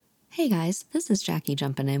Hey guys, this is Jackie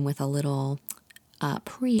jumping in with a little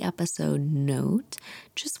pre-episode note.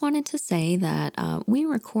 Just wanted to say that we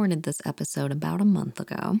recorded this episode about a month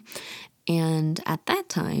ago, and at that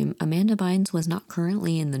time, Amanda Bynes was not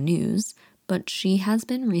currently in the news, but she has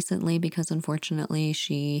been recently because unfortunately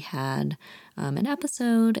she had an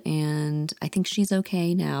episode, and I think she's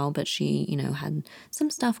okay now, but she, had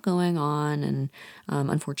some stuff going on and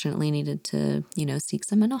unfortunately needed to, seek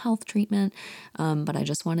some mental health treatment. But I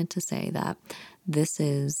just wanted to say that this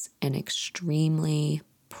is an extremely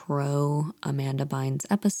pro Amanda Bynes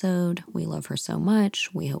episode. We love her so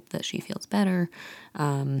much. We hope that she feels better.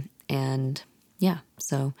 And yeah,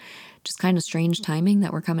 so just kind of strange timing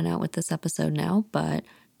that we're coming out with this episode now, but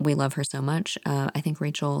we love her so much. I think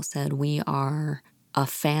Rachel said we are a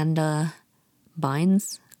Fanda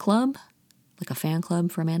Bynes club, like a fan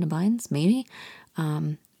club for Amanda Bynes, maybe.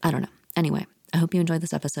 I don't know. Anyway, I hope you enjoyed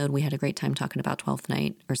this episode. We had a great time talking about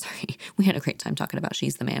we had a great time talking about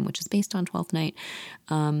She's the Man, which is based on 12th Night.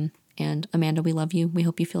 And Amanda, we love you. We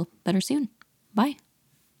hope you feel better soon. Bye.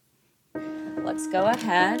 Let's go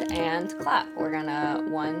ahead and clap. We're gonna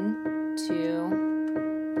 1,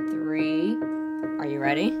 2, 3. Are you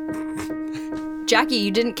ready? Jackie,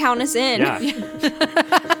 you didn't count us in. Yeah.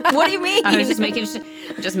 What do you mean? I was just making sure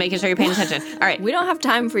you're paying attention. All right. We don't have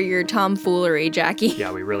time for your tomfoolery, Jackie.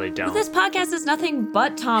 Yeah, we really don't. This podcast is nothing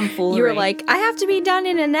but tomfoolery. You were like, I have to be done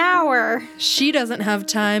in an hour. She doesn't have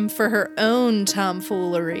time for her own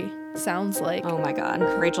tomfoolery. Sounds like. Oh my God.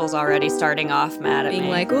 Rachel's already starting off mad at Being me.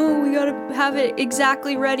 like, oh, we gotta have it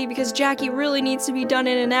exactly ready because Jackie really needs to be done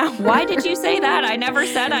in an hour. Why did you say that? I never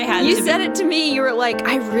said I had You to said it to me. You were like,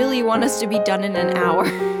 I really want us to be done in an hour.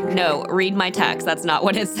 No, read my text. That's not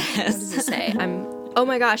what it says. What does it say? Oh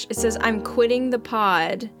my gosh. It says, I'm quitting the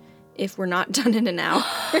pod if we're not done in an hour.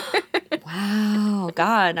 Wow.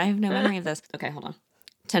 God, I have no memory of this. Okay, hold on.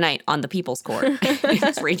 Tonight on the People's Court,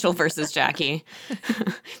 it's Rachel versus Jackie.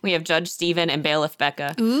 We have Judge Stephen and Bailiff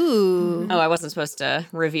Becca. Ooh. Oh, I wasn't supposed to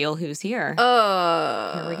reveal who's here.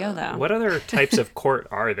 Here we go, though. What other types of court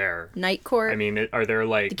are there? Night court. I mean, are there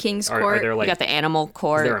like... The King's Are Court. there You like... got the Animal Is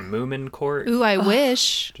Court. there a Moomin Court? Ooh, I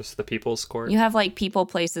wish. Just the People's Court? You have like people,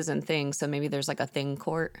 places, and things, so maybe there's like a thing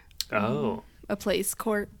court. Oh, A place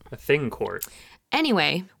court. a thing court.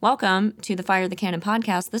 Anyway, welcome to the Fire the Cannon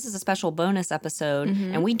podcast. This is a special bonus episode,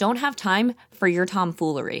 and we don't have time for your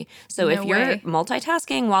tomfoolery. So if you're way.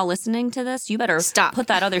 multitasking while listening to this, you better Stop. put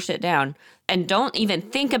that other shit down. And don't even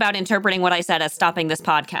think about interpreting what I said as stopping this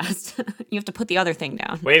podcast. You have to put the other thing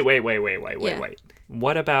down. Wait. Yeah.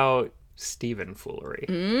 What about Stephen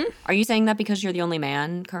foolery? Are you saying that because you're the only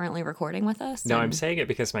man currently recording with us? No, I'm saying it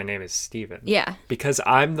because my name is Stephen. Yeah. Because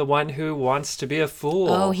I'm the one who wants to be a fool.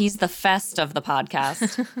 Oh, he's the Fest of the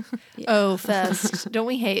podcast. Oh, Fest. Don't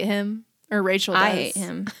we hate him? Or Rachel does. I hate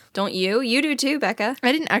him. Don't you? You do too, Becca.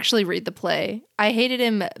 I didn't actually read the play. I hated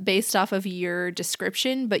him based off of your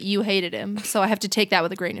description, but you hated him. So I have to take that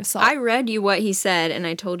with a grain of salt. I read you what he said, and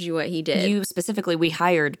I told you what he did. You specifically, we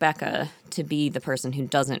hired Becca to be the person who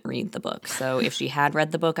doesn't read the book. So if she had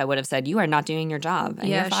read the book, I would have said, you are not doing your job, and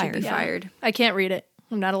yeah, you're fired. she'd be fired. I can't read it.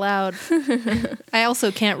 I'm not allowed. I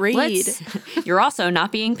also can't read. You're also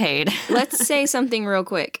not being paid. Let's say something real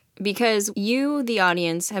quick. Because you, the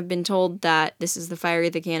audience, have been told that this is the Fire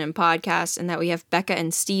the Cannon podcast and that we have Becca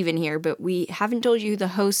and Steven here, but we haven't told you who the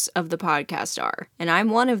hosts of the podcast are. And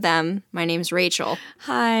I'm one of them. My name's Rachel.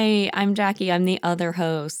 Hi, I'm Jackie. I'm the other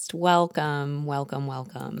host. Welcome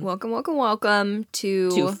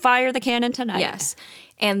to Fire the Cannon tonight. Yes.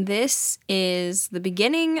 And this is the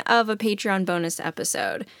beginning of a Patreon bonus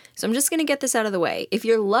episode. So I'm just going to get this out of the way. If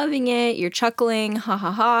you're loving it, you're chuckling, ha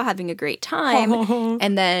ha ha, having a great time,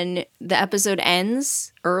 and then the episode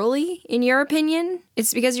ends early, in your opinion,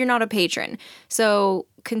 it's because you're not a patron. So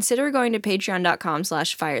consider going to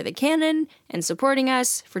patreon.com/firethecannon and supporting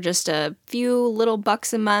us for just a few little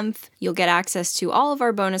bucks a month. You'll get access to all of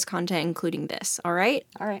our bonus content, including this. All right?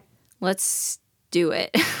 All right. Let's do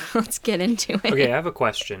it. Let's get into it. Okay, I have a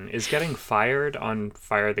question. Is getting fired on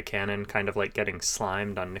Fire the Cannon kind of like getting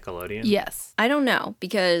slimed on Nickelodeon? Yes. I don't know,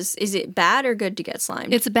 because is it bad or good to get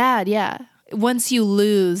slimed? It's bad, yeah. Once you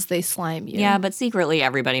lose, they slime you. Yeah, but secretly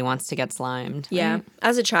everybody wants to get slimed. Yeah. Right?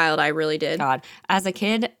 As a child, I really did. God. As a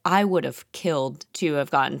kid, I would have killed to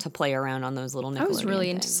have gotten to play around on those little Nickelodeon I was really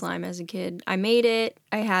into things. slime as a kid. I made it.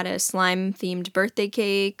 I had a slime-themed birthday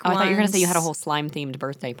cake Oh, I thought you were going to say you had a once. whole slime-themed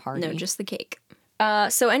birthday party. No, just the cake.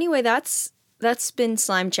 So anyway, that's been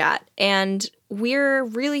Slime Chat. And we're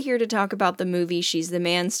really here to talk about the movie She's the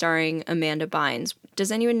Man starring Amanda Bynes.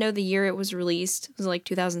 Does anyone know the year it was released? Was it like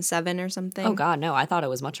 2007 or something? Oh, God, no. I thought it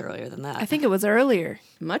was much earlier than that. I think it was earlier.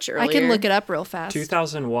 Much earlier. I can look it up real fast.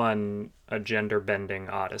 2001, A Gender-Bending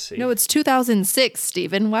Odyssey. No, it's 2006,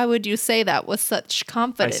 Stephen. Why would you say that with such I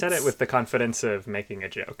confidence? said it with the confidence of making a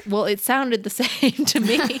joke. Well, it sounded the same to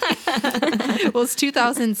me. Well, it's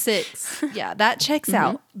 2006. Yeah, that checks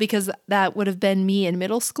out because that would have been me in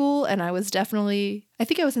middle school, and I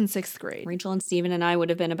think I was in 6th grade. Rachel and Steven and I would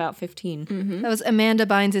have been about 15. That was Amanda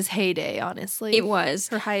Bynes' heyday, honestly. It was.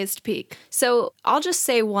 Her highest peak. So I'll just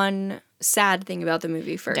say one sad thing about the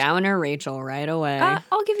movie first. Downer Rachel right away.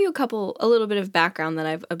 I'll give you a little bit of background that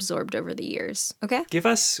I've absorbed over the years. Okay? Give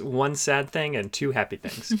us one sad thing and two happy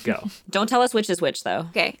things. Go. Don't tell us which is which, though.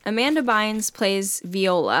 Okay. Amanda Bynes plays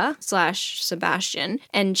Viola / Sebastian,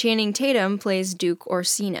 and Channing Tatum plays Duke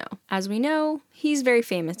Orsino. As we know, he's very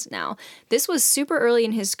famous now. This was super early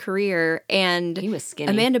in his career, and He was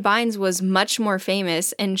skinny. Amanda Bynes was much more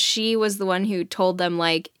famous, and she was the one who told them,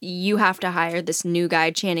 like, you have to hire this new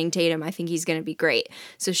guy, Channing Tatum. I think he's going to be great.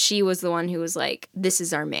 So she was the one who was like, this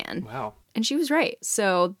is our man. Wow. And she was right.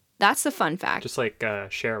 So that's the fun fact. Just like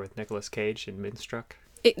Cher with Nicolas Cage in Moonstruck.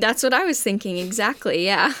 That's what I was thinking. Exactly.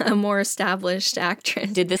 Yeah. A more established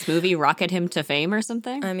actress. Did this movie rocket him to fame or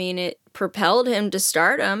something? I mean, it propelled him to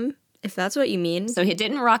stardom, if that's what you mean. So it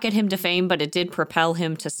didn't rocket him to fame, but it did propel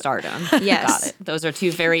him to stardom. Yes. Got it. Those are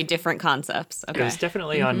two very different concepts. It Okay. was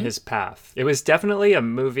definitely on his path. It was definitely a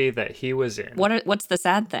movie that he was in. What's the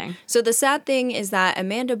sad thing? So the sad thing is that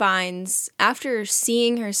Amanda Bynes, after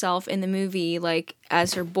seeing herself in the movie, like,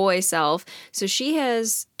 as her boy self, so she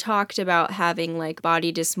has talked about having, like,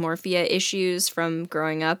 body dysmorphia issues from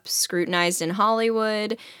growing up scrutinized in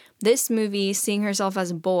Hollywood. This movie, seeing herself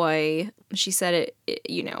as a boy, she said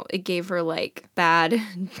it gave her, like, bad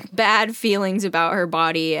feelings about her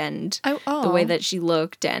body and the way that she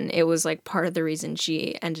looked, and it was, like, part of the reason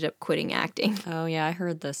she ended up quitting acting. Oh, yeah, I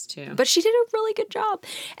heard this too. But she did a really good job.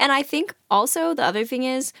 And I think also the other thing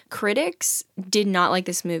is critics did not like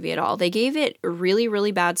this movie at all. They gave it really,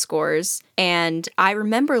 really bad scores. And I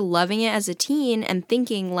remember loving it as a teen and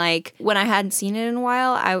thinking, like, when I hadn't seen it in a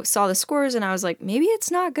while, I saw the scores and I was like, maybe it's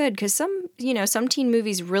not good because some teen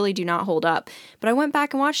movies really do not hold up. But I went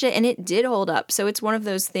back and watched it and it did hold up. So it's one of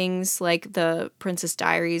those things like the Princess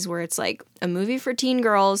Diaries where it's like a movie for teen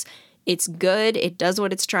girls. It's good. It does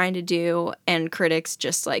what it's trying to do. And critics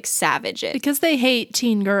just, like, savage it. Because they hate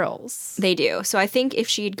teen girls. They do. So I think if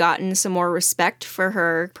she'd gotten some more respect for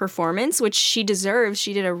her performance, which she deserves,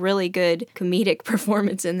 she did a really good comedic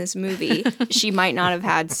performance in this movie, she might not have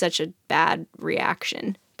had such a bad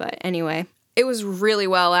reaction. But anyway, it was really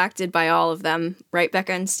well acted by all of them. Right,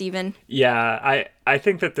 Becca and Steven? Yeah, I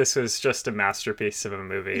think that this was just a masterpiece of a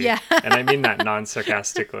movie. Yeah. And I mean that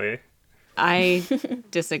non-sarcastically. I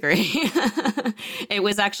disagree. It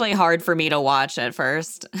was actually hard for me to watch at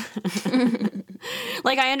first.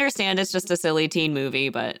 Like, I understand it's just a silly teen movie,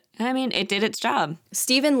 but I mean, it did its job.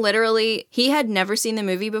 Steven literally, he had never seen the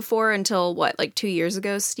movie before until, what, like 2 years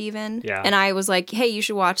ago, Steven? Yeah. And I was like, hey, you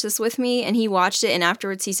should watch this with me. And he watched it, and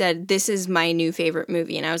afterwards he said, this is my new favorite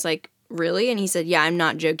movie. And I was like, really? And he said, yeah, I'm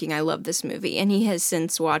not joking. I love this movie. And he has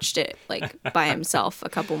since watched it, like, by himself a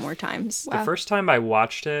couple more times. The first time I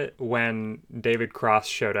watched it, when David Cross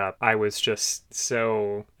showed up, I was just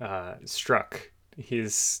so struck.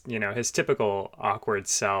 He's, his typical awkward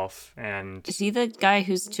self, and Is he the guy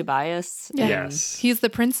who's Tobias? Yeah. yes. He's the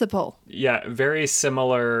principal. Yeah, very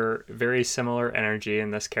similar energy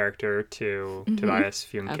in this character to Tobias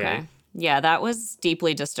Funke. Okay. Yeah, that was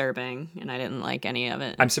deeply disturbing, and I didn't like any of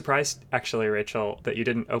it. I'm surprised, actually, Rachel, that you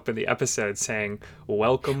didn't open the episode saying,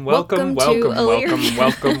 welcome, Welcome welcome, to welcome, Illyria."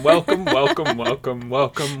 welcome, welcome, welcome, welcome,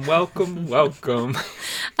 welcome, welcome, welcome.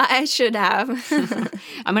 I should have.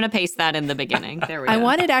 I'm going to paste that in the beginning. There we go. I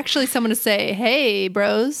wanted actually someone to say, hey,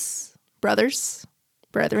 brothers,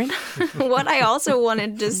 brethren. What I also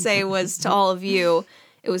wanted to say was to all of you,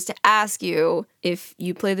 it was to ask you if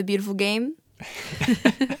you play the beautiful game.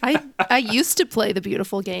 I used to play the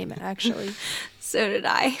beautiful game, actually. So did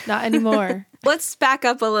I. Not anymore. Let's back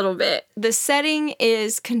up a little bit. The setting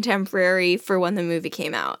is contemporary for when the movie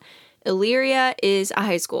came out. Illyria is a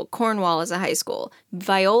high school. Cornwall is a high school.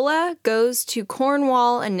 Viola goes to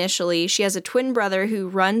Cornwall initially. She has a twin brother who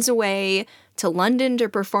runs away to London to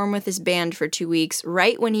perform with his band for 2 weeks,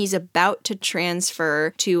 right when he's about to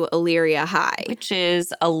transfer to Illyria High. Which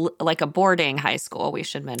is like a boarding high school, we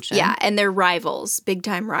should mention. Yeah, and they're rivals,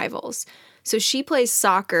 big-time rivals. So she plays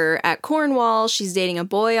soccer at Cornwall. She's dating a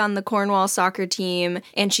boy on the Cornwall soccer team,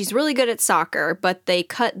 and she's really good at soccer, but they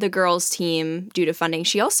cut the girls' team due to funding.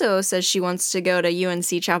 She also says she wants to go to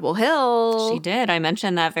UNC Chapel Hill. She did. I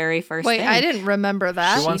mentioned that very first Wait, thing. I didn't remember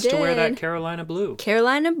that. She wants to wear that did. Carolina blue.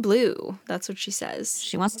 Carolina Blue. That's what she says.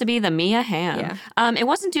 She wants to be the Mia Hamm. Yeah. It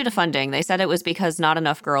wasn't due to funding. They said it was because not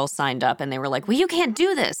enough girls signed up, and they were like, well, you can't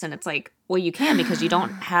do this. And it's like, well, you can because you don't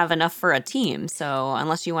have enough for a team. So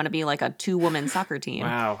unless you want to be like a 2-woman soccer team.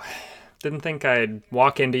 Wow. Didn't think I'd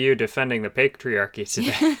walk into you defending the patriarchy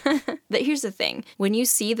today. But here's the thing. When you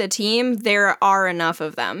see the team, there are enough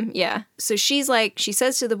of them. Yeah. So she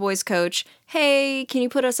says to the boys coach, hey, can you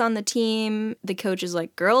put us on the team? The coach is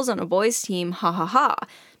like, girls on a boys team, ha ha ha.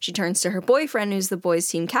 She turns to her boyfriend, who's the boys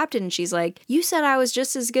team captain, and she's like, you said I was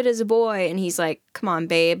just as good as a boy. And he's like, come on,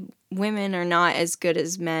 babe. Women are not as good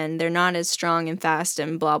as men. They're not as strong and fast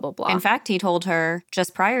and blah, blah, blah. In fact, he told her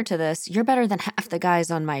just prior to this, you're better than half the guys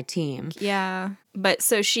on my team. Yeah. But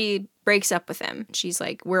so she breaks up with him. She's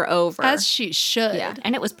like, we're over. As she should. Yeah.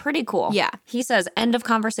 And it was pretty cool. Yeah. He says, end of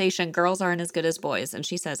conversation. Girls aren't as good as boys. And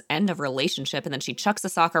she says, end of relationship. And then she chucks a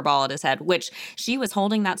soccer ball at his head, which she was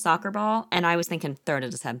holding that soccer ball. And I was thinking, throw it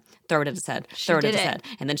at his head, throw it at his head, throw it at his head.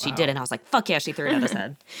 And then she did it. And I was like, fuck yeah, she threw it at his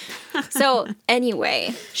head. So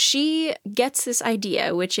anyway, she gets this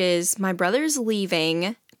idea, which is my brother's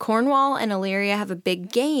leaving. Cornwall and Illyria have a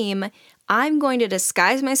big game. I'm going to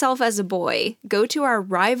disguise myself as a boy, go to our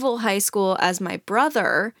rival high school as my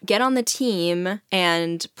brother, get on the team,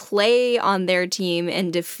 and play on their team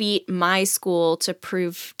and defeat my school to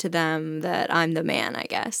prove to them that I'm the man, I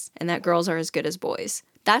guess, and that girls are as good as boys.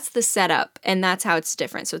 That's the setup, and that's how it's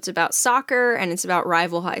different. So it's about soccer, and it's about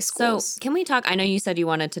rival high schools. So can we talk? I know you said you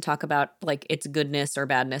wanted to talk about like its goodness or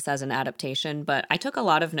badness as an adaptation, but I took a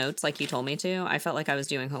lot of notes like you told me to. I felt like I was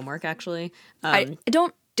doing homework, actually. I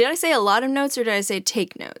don't... Did I say a lot of notes or did I say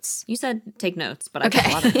take notes? You said take notes, but I took a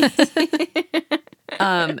lot of notes.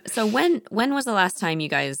 So when was the last time you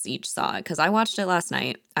guys each saw it? Because I watched it last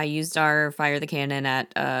night. I used our Fire the Cannon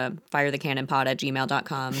at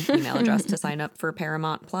firethecannonpod@gmail.com email address to sign up for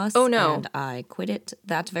Paramount Plus. Oh, no. And I quit it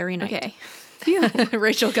that very night. Okay.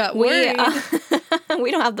 Rachel got worried. We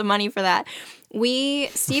don't have the money for that.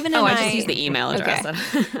 Stephen and I just used the email address.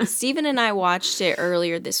 Okay. Stephen and I watched it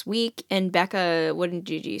earlier this week, and Becca, when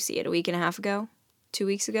did you see it? A week and a half ago? 2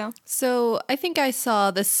 weeks ago? So I think I saw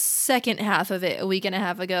the second half of it a week and a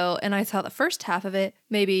half ago, and I saw the first half of it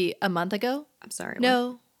maybe a month ago. I'm sorry.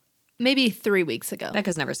 No, maybe 3 weeks ago.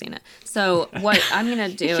 Becca's never seen it. So what I'm going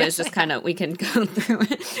to do is just kind of, we can go through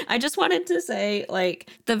it. I just wanted to say, like,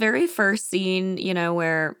 the very first scene, you know,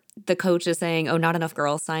 where the coach is saying, oh, not enough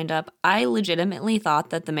girls signed up. I legitimately thought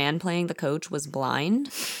that the man playing the coach was blind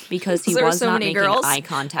because he There were was so not many making girls? eye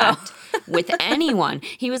contact with anyone.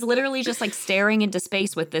 He was literally just like staring into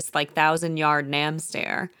space with this like 1,000-yard Nam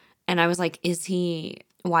stare. And I was like,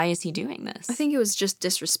 why is he doing this? I think it was just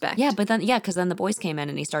disrespect. Yeah, but then, because then the boys came in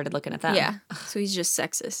and he started looking at them. Yeah. So he's just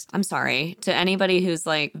sexist. I'm sorry. To anybody who's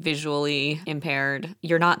like visually impaired,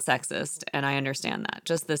 you're not sexist, and I understand that.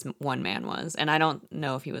 Just this one man was, and I don't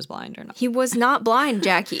know if he was blind or not. He was not blind,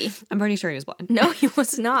 Jackie. I'm pretty sure he was blind. No, he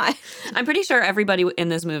was not. I'm pretty sure everybody in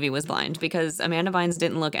this movie was blind because Amanda Bynes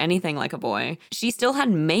didn't look anything like a boy. She still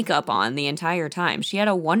had makeup on the entire time. She had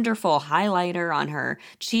a wonderful highlighter on her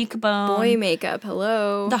cheekbone. Boy makeup,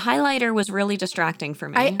 hello. The highlighter was really distracting for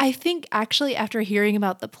me. I think actually after hearing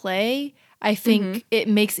about the play, I think it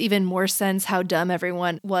makes even more sense how dumb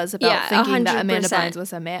everyone was about thinking that Amanda 100%. Bynes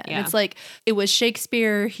was a man. Yeah. It's like, it was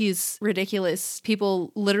Shakespeare. He's ridiculous.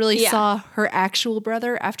 People literally saw her actual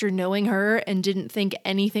brother after knowing her and didn't think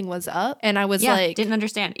anything was up. And I was like... didn't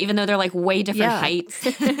understand. Even though they're like way different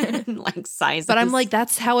heights and like sizes. But I'm like,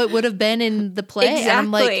 that's how it would have been in the play. Exactly. And I'm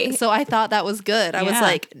like, so I thought that was good. I was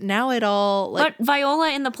like, now it all... like. But Viola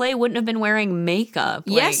in the play wouldn't have been wearing makeup.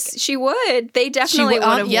 Yes, she would. They definitely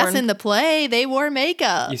would have Yes, worn... in the play, they wore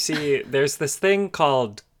makeup. You see, there's this thing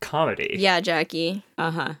called comedy. Yeah, Jackie.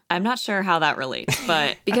 I'm not sure how that relates,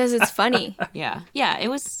 but Because it's funny. yeah, it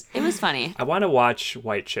was funny. I want to watch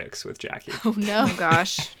White Chicks with Jackie. Oh, no. Oh,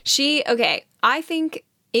 gosh. I think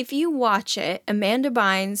if you watch it, Amanda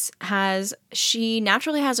Bynes she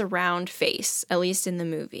naturally has a round face, at least in the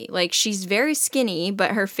movie. Like, she's very skinny,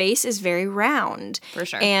 but her face is very round. For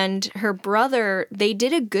sure. And her brother, they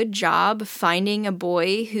did a good job finding a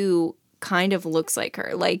boy who kind of looks like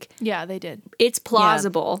her. Like, Yeah, they did. it's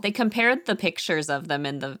plausible. They compared the pictures of them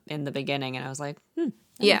in the beginning, and I was like,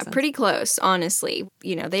 Yeah, makes sense. pretty close, honestly.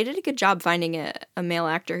 You know, they did a good job finding a male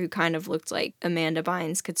actor who kind of looked like Amanda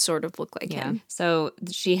Bynes could sort of look like him. So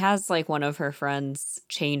she has like one of her friends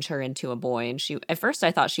change her into a boy. And she, at first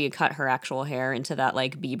I thought she had cut her actual hair into that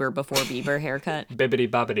like Bieber before Bieber haircut. Bibbity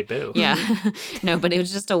bobbity boo. Yeah. No, but it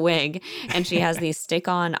was just a wig. And she has these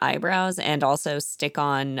stick-on eyebrows and also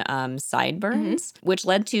stick-on sideburns, which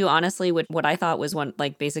led to, honestly, what I thought was one,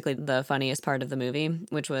 like, basically the funniest part of the movie,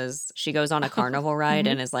 which was she goes on a carnival ride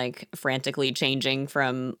and is, like, frantically changing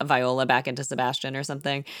from Viola back into Sebastian or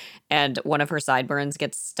something. And one of her sideburns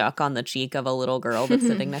gets stuck on the cheek of a little girl that's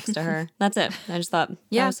sitting next to her. That's it. I just thought,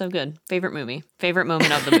 that was so good. Favorite movie. Favorite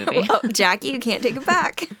moment of the movie. Oh, Jackie, you can't take it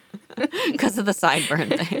back. Because of the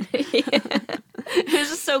sideburn thing. It was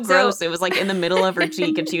just so gross. It was like in the middle of her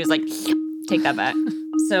cheek and she was like, take that back.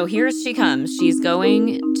 So here she comes. She's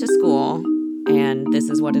going to school and this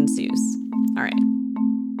is what ensues. All right.